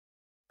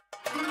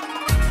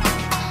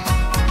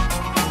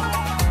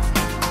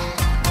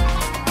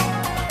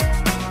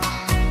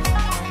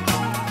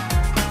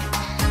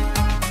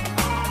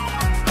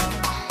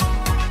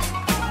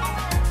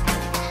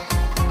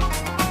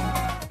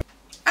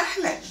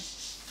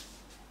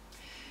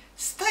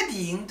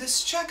Studying the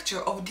structure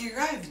of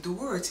derived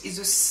words is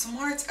a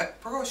smart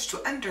approach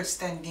to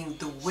understanding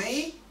the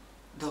way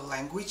the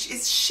language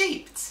is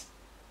shaped.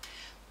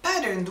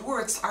 Patterned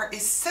words are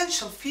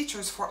essential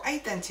features for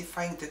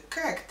identifying the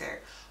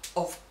character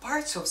of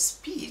parts of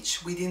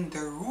speech within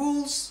the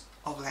rules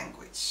of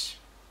language.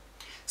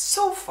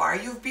 So far,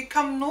 you've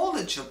become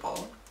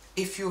knowledgeable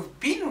if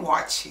you've been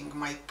watching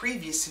my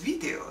previous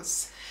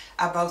videos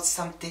about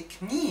some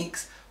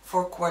techniques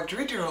for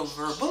quadriliteral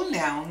verbal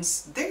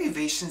nouns,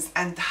 derivations,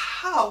 and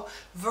how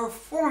verb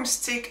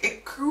forms take a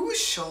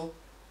crucial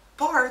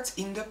part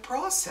in the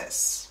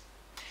process,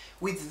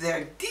 with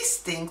their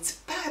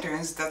distinct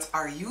patterns that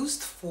are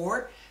used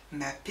for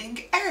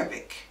mapping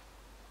Arabic.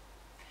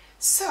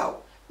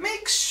 So,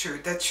 make sure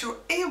that you're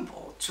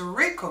able to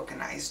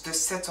recognize the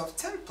set of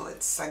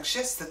templates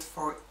suggested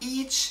for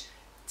each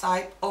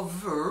type of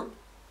verb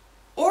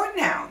or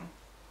noun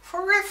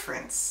for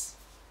reference.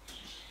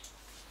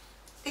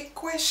 A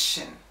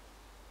question: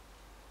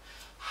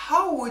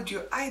 how would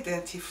you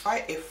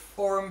identify a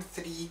Form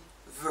 3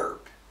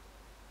 verb?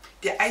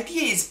 The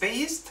idea is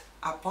based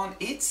upon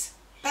its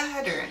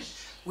pattern,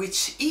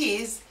 which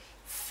is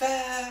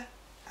فَعَلَ,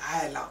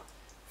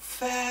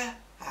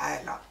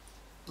 فَعَلَ,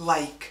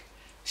 like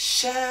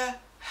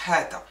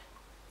شَاهَدَ,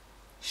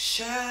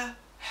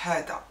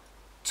 شَاهَدَ,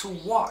 to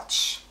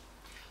watch,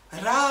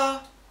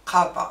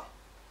 راقب,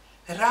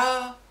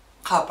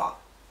 راقب,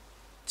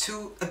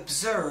 to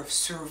observe,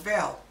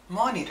 surveil,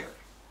 monitor.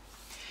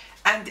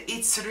 And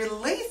its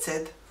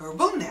related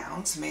verbal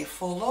nouns may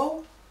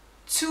follow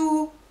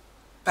two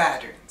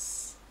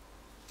patterns: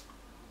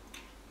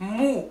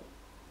 مفاعل,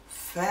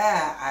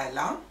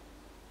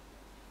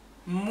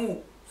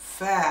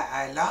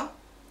 مفاعل,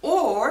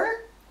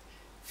 or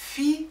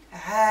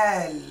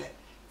فعال,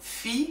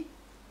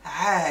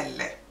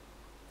 فعال.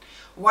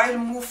 While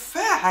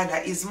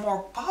مفاعل is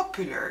more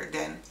popular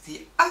than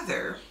the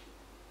other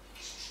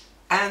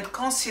and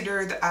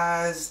considered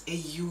as a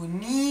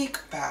unique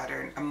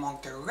pattern among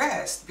the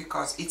rest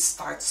because it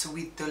starts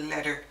with the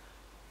letter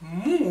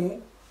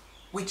mu,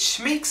 which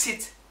makes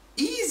it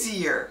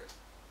easier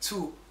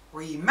to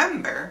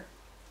remember,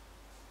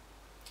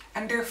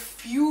 and there are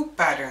few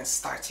patterns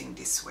starting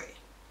this way.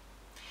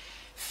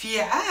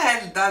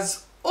 فعال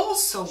does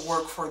also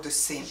work for the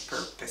same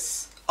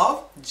purpose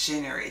of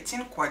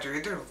generating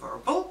quadriliteral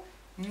verbal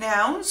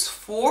nouns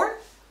for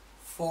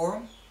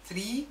Form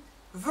 3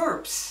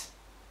 verbs.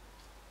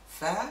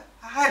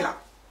 فعل.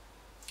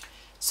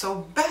 So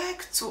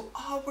back to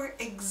our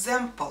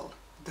example,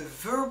 the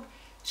verb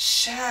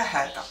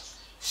شاهد,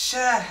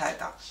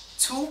 شاهد,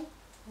 to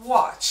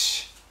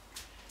watch.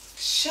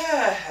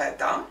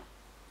 شاهد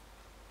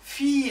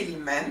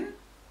فيلما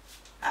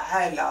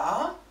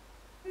على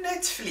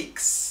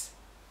Netflix.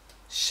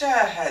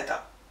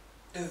 شاهد,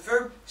 the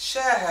verb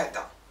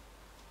شاهد.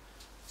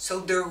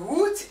 So the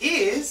root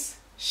is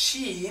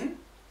شين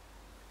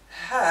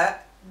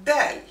ها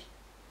دال,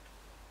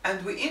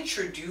 and we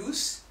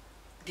introduce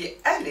the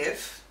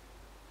alif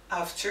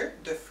after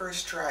the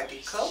first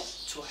radical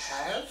to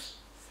have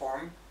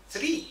Form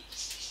 3.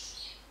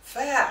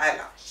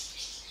 فاعل.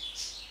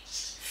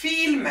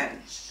 فيلما,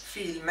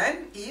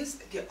 فيلما is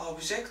the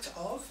object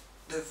of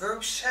the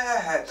verb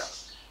شاهد.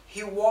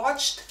 He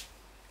watched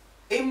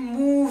a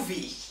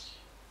movie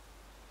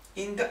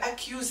in the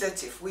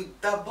accusative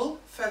with double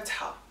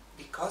fatha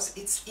because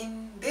it's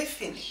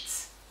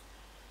indefinite.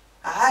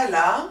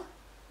 على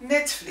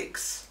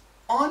Netflix,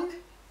 on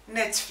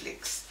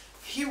Netflix.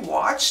 He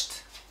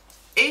watched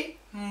a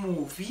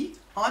movie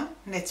on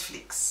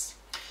Netflix.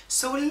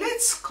 So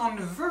let's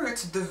convert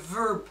the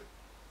verb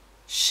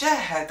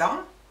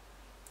شاهد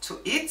to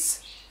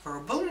its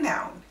verbal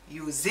noun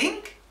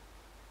using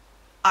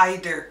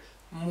either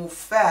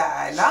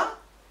مفاعل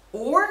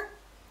or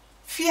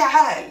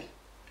فعال,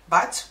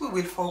 but we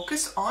will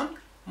focus on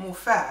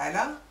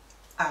مفاعل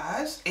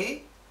as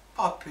a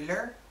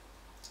popular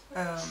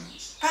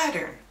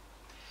pattern.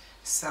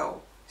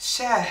 So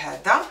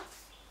شاهد,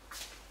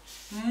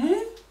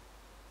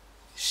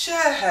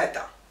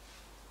 مشاهدة,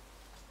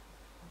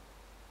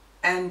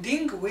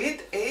 ending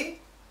with a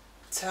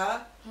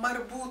تا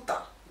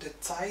مربوطة, the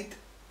tied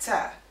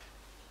تا.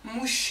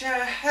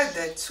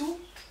 مشاهدة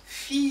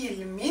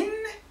فيلم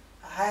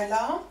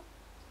على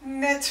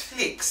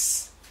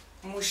نتفليكس.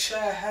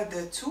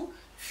 مشاهدة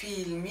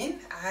فيلم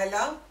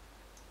على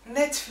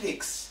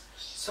Netflix.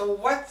 So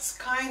what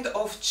kind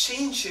of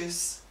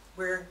changes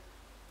we're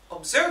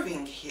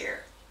observing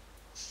here?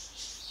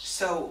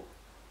 So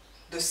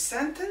the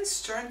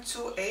sentence turned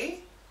to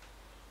a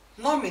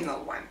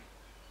nominal one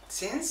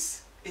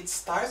since it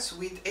starts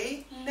with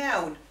a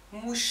noun,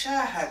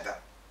 مشاهدة,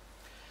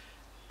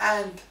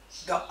 and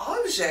the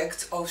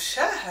object of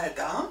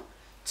شاهدة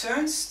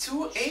turns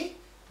to a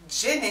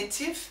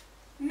genitive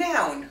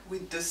noun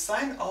with the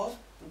sign of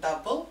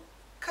double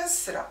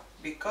kasra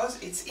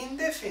because it's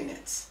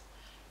indefinite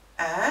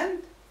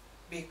and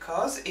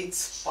because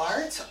it's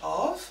part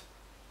of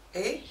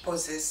a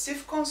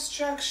possessive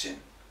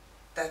construction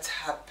that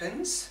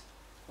happens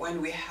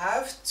when we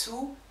have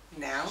two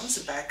nouns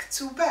back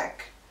to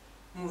back.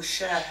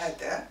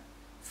 مشاهدة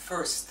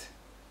first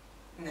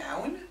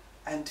noun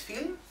and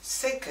film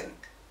second.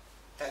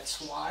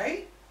 That's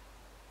why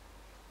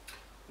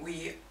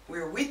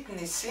we're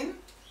witnessing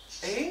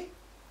a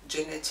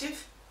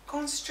genitive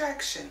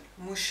construction.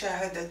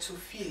 مشاهدة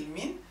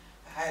فيلم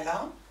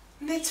على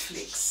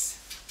Netflix.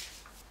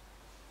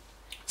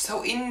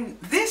 So in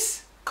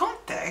this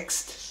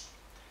context,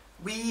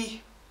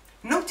 we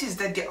notice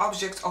that the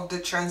object of the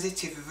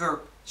transitive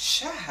verb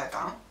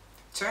شاهد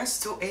turns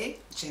to a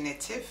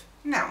genitive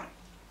noun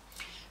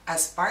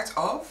as part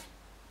of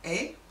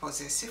a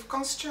possessive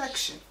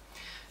construction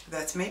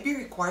that may be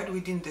required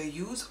within the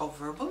use of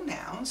verbal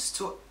nouns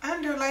to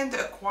underline the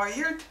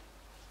acquired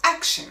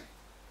action,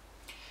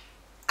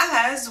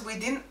 as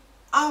within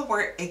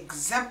our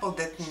example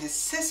that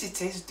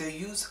necessitates the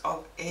use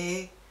of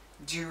a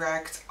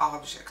direct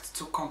object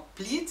to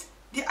complete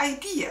the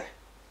idea,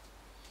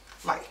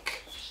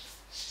 like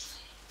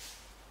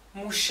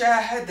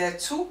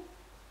مشاهدة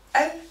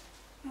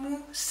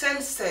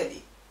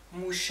المسلسل.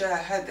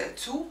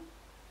 مشاهدة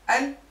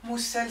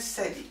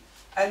المسلسل.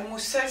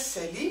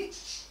 المسلسل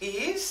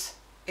is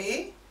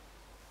a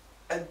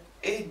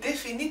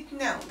definite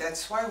noun.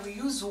 That's why we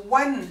use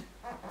one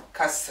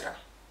kasra.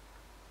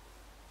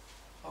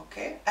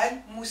 Okay?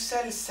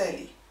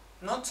 المسلسل,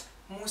 not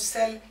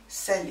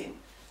مسلسل.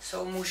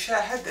 So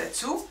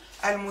مشاهدة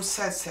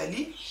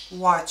المسلسل,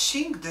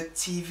 watching the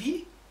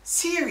TV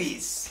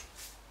series.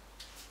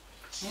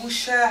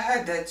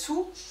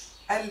 مشاهدة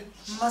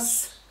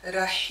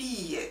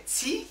المسرحية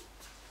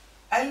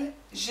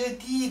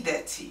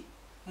الجديدة.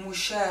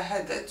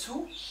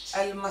 مشاهدة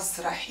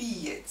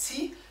المسرحية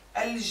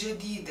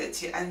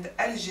الجديدة. And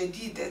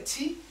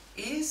الجديدة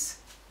is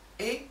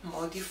a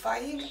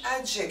modifying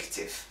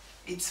adjective.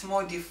 It's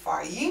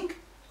modifying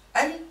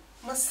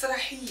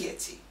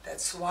المسرحية.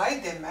 That's why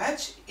they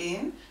match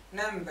in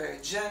number,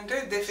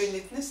 gender,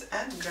 definiteness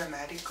and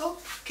grammatical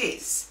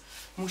case.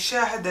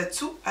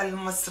 مشاهدة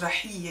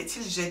المسرحية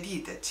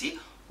الجديدة,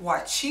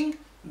 watching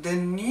the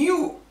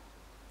new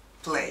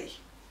play.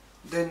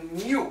 The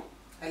new,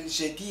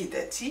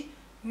 الجديدة,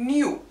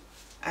 new.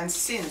 And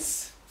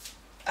since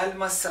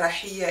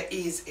المسرحية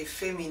is a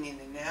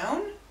feminine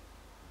noun,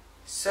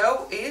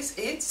 so is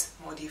its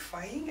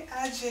modifying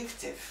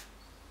adjective.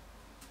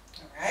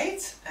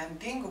 Alright?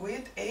 Ending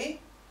with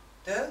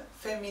the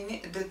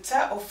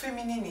ta of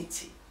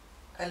femininity.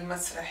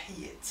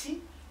 المسرحية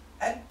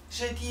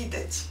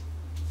الجديدة.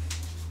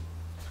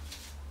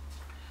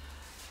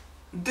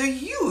 The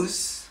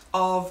use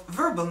of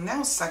verbal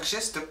nouns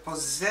suggests the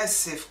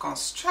possessive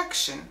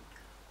construction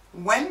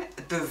when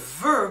the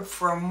verb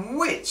from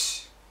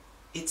which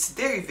its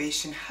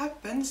derivation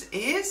happens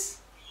is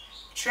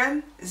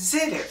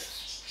transitive,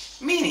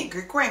 meaning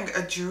requiring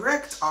a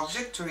direct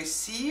object to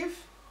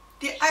receive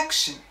the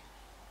action.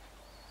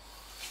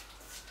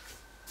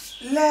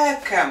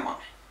 لاكم.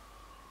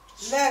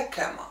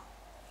 لاكم.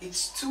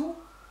 It's to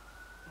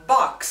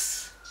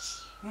box.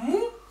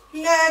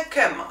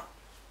 ملاكمة.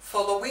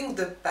 Following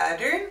the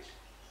pattern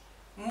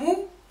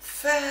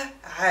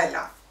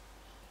مفاعلة.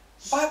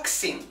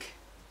 Boxing.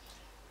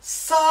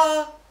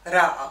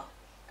 صارع.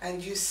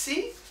 And you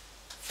see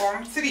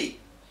form 3.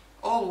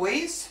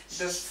 Always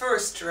the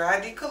first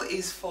radical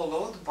is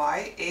followed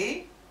by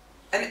an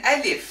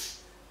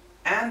alif,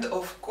 and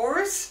of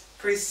course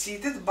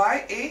preceded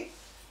by a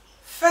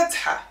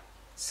fatha.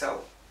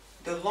 So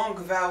the long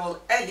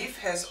vowel alif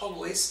has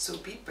always to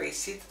be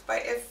preceded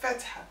by a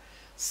fatha.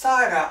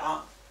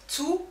 صارع,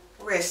 to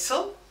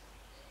wrestle.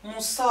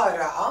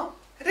 مصارعة,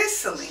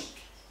 wrestling.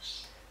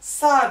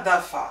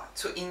 صادف,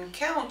 to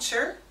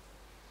encounter.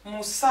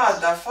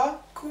 مصادفة,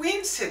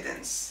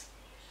 coincidence.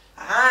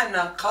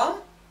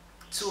 عانق,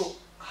 to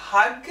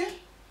hug.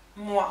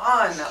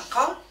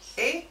 معانقة,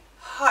 a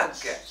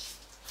hug.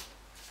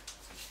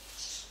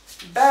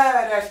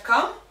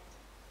 بارك,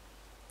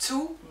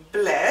 to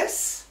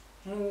bless.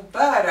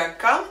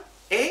 مباركة,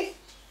 a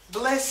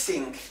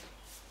blessing.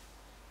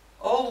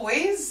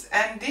 Always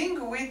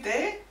ending with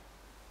the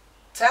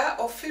ta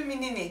of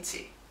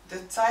femininity, the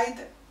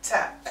tied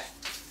ta.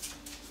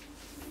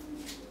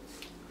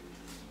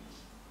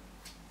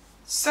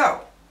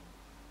 So,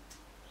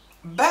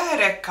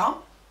 بارك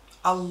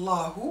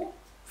الله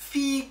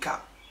فيك.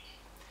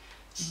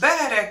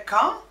 بارك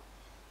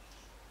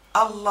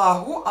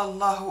الله.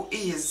 Allah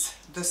is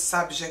the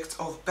subject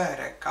of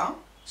baraka,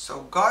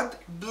 so God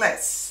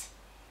bless.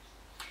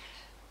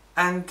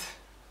 And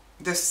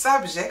the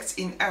subject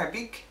in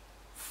Arabic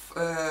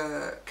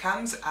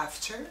comes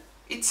after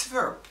its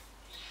verb.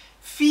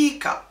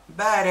 فيك,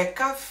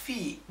 بارك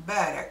في.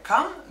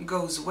 بارك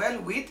goes well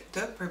with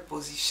the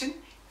preposition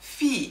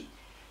في.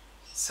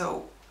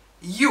 So,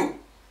 you,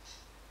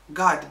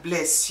 God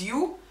bless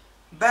you.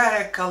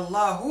 بارك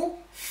الله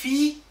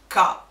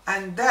فيك.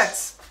 And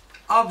that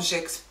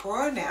object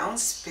pronoun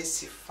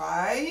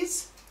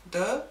specifies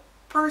the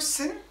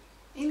person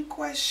in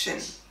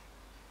question.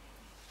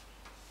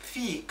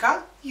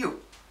 فيك,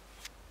 you.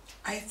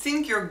 I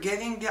think you're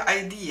getting the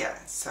idea.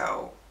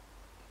 So,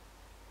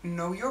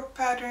 know your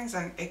patterns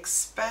and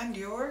expand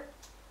your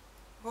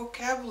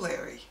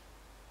vocabulary.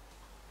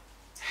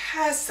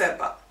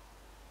 حاسب,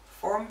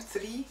 form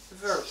 3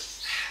 verb.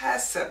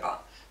 حاسب,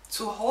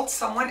 to hold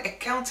someone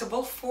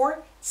accountable for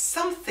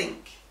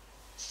something.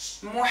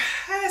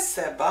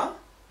 محاسبة,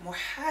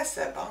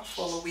 محاسبة,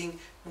 following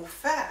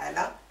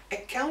مفاعلة,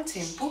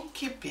 accounting,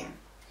 bookkeeping.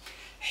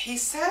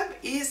 حساب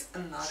is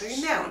another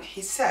noun.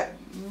 حساب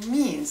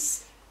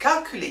means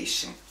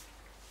calculation.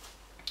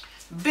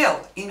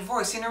 Bill,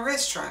 invoice in a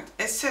restaurant,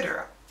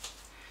 etc.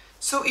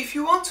 So if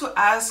you want to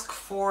ask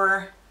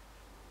for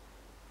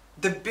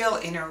the bill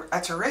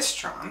at a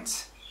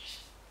restaurant,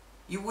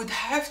 you would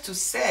have to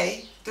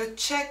say the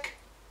check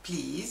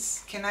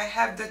please. Can I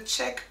have the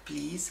check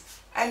please?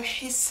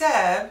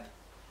 الحساب,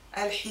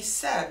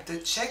 الحساب, the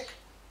check.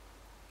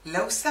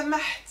 لو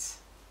سمحت,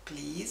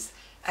 please.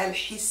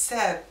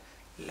 الحساب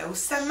لو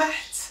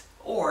سمحت.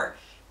 Or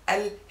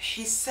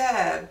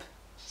الحساب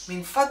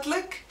من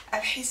فضلك.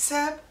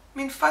 الحساب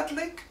من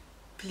فضلك,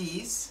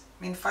 please.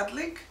 من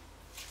فضلك.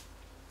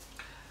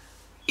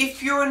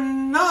 If you're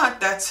not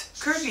that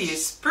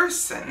courteous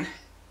person,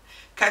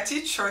 cut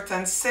it short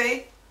and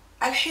say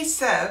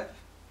الحساب,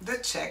 the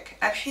check.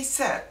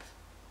 الحساب.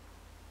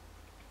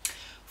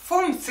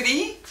 Form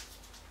 3,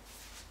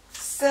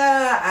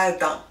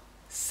 ساعد,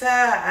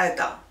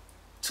 ساعد,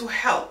 to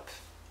help,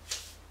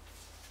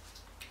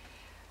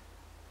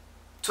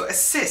 to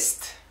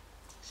assist.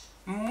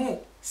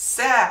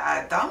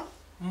 مساعدة,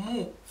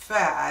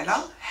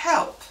 مفاعلة,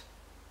 help.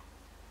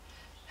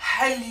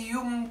 هل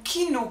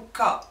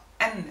يمكنك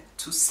أن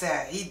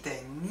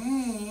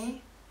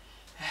تساعدني؟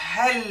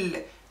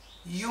 هل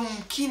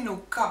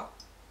يمكنك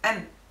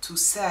أن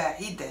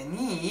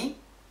تساعدني?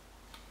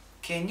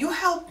 Can you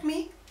help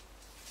me?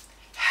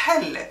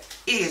 هل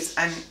is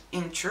an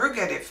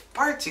interrogative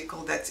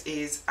particle that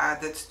is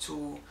added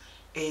to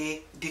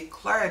a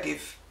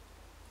declarative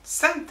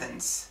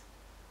sentence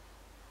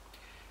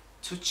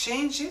to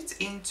change it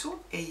into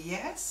a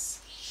yes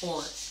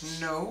or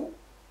no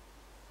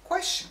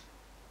question.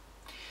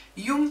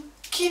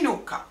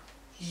 يمكنك,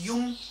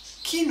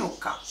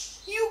 يمكنك,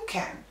 you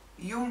can.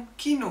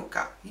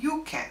 يمكنك,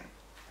 you can.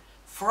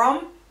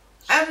 From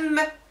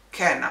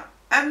أمكن,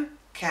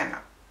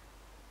 أمكن.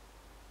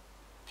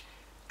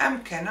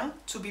 أمكن,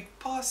 to be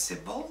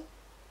possible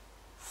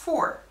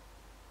for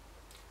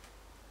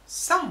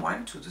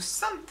someone to do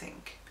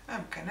something.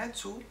 أمكن,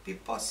 to be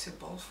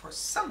possible for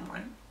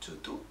someone to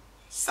do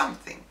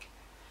something.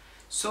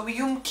 So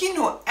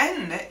يمكن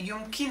أن,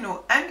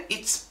 يمكن أن,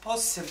 it's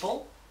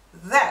possible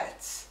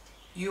that.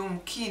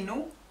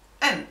 يمكن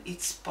أن,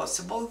 it's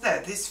possible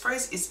that. This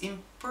phrase is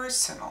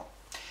impersonal.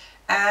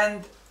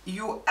 And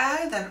you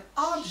add an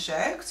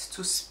object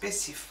to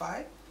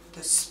specify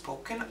the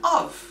spoken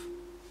of.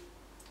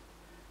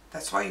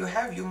 That's why you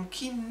have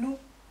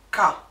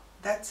يمكنك,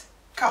 that's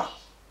ka,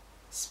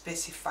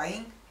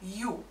 specifying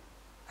you,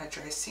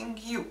 addressing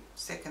you.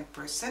 Second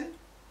person,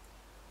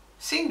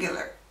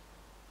 singular,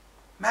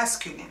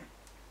 masculine.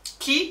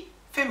 Ki,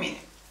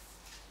 feminine.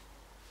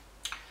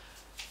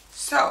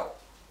 So,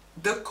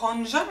 the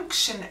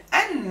conjunction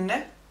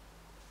أن,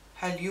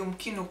 هل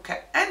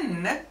يمكنك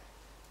أن,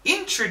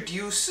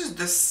 introduces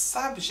the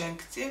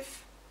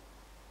subjunctive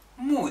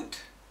mood.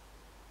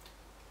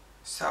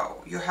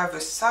 So you have a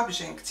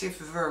subjunctive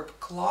verb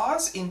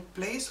clause in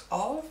place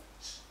of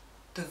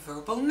the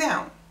verbal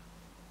noun.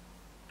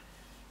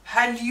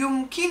 هل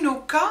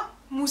يمكنك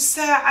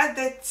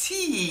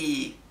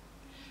مساعدتي?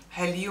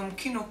 هل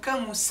يمكنك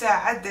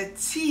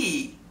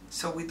مساعدتي?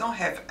 So we don't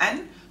have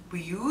أن,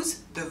 we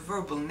use the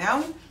verbal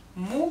noun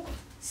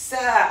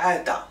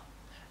مساعدة.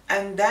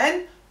 And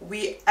then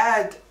we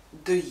add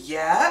the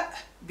ya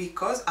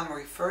because I'm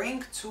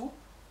referring to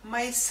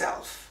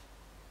myself.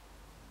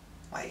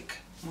 Like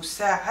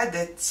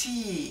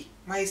مساعدتي,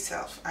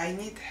 myself. I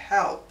need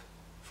help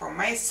for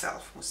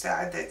myself.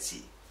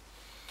 مساعدتي.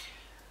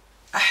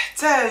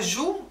 أحتاج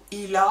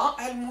إلى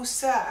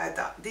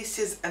المساعدة. This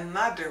is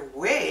another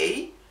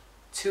way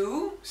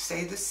to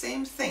say the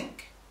same thing.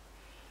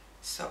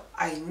 So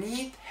I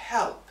need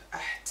help.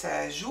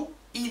 أحتاج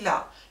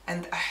إلى.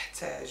 And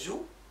أحتاج,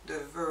 the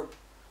verb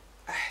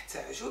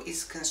أحتاج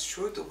is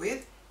construed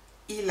with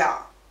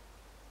إلى.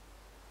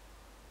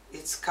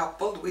 It's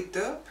coupled with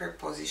the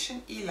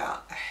preposition إلى.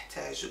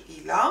 أحتاج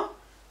إلى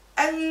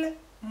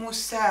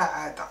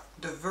المساعدة.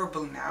 The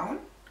verbal noun,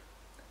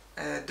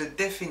 the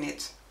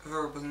definite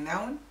verbal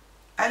noun,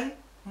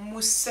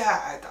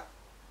 المساعدة.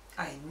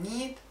 I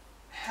need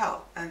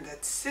help. And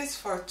that's it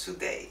for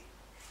today.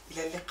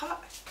 إلى اللقاء.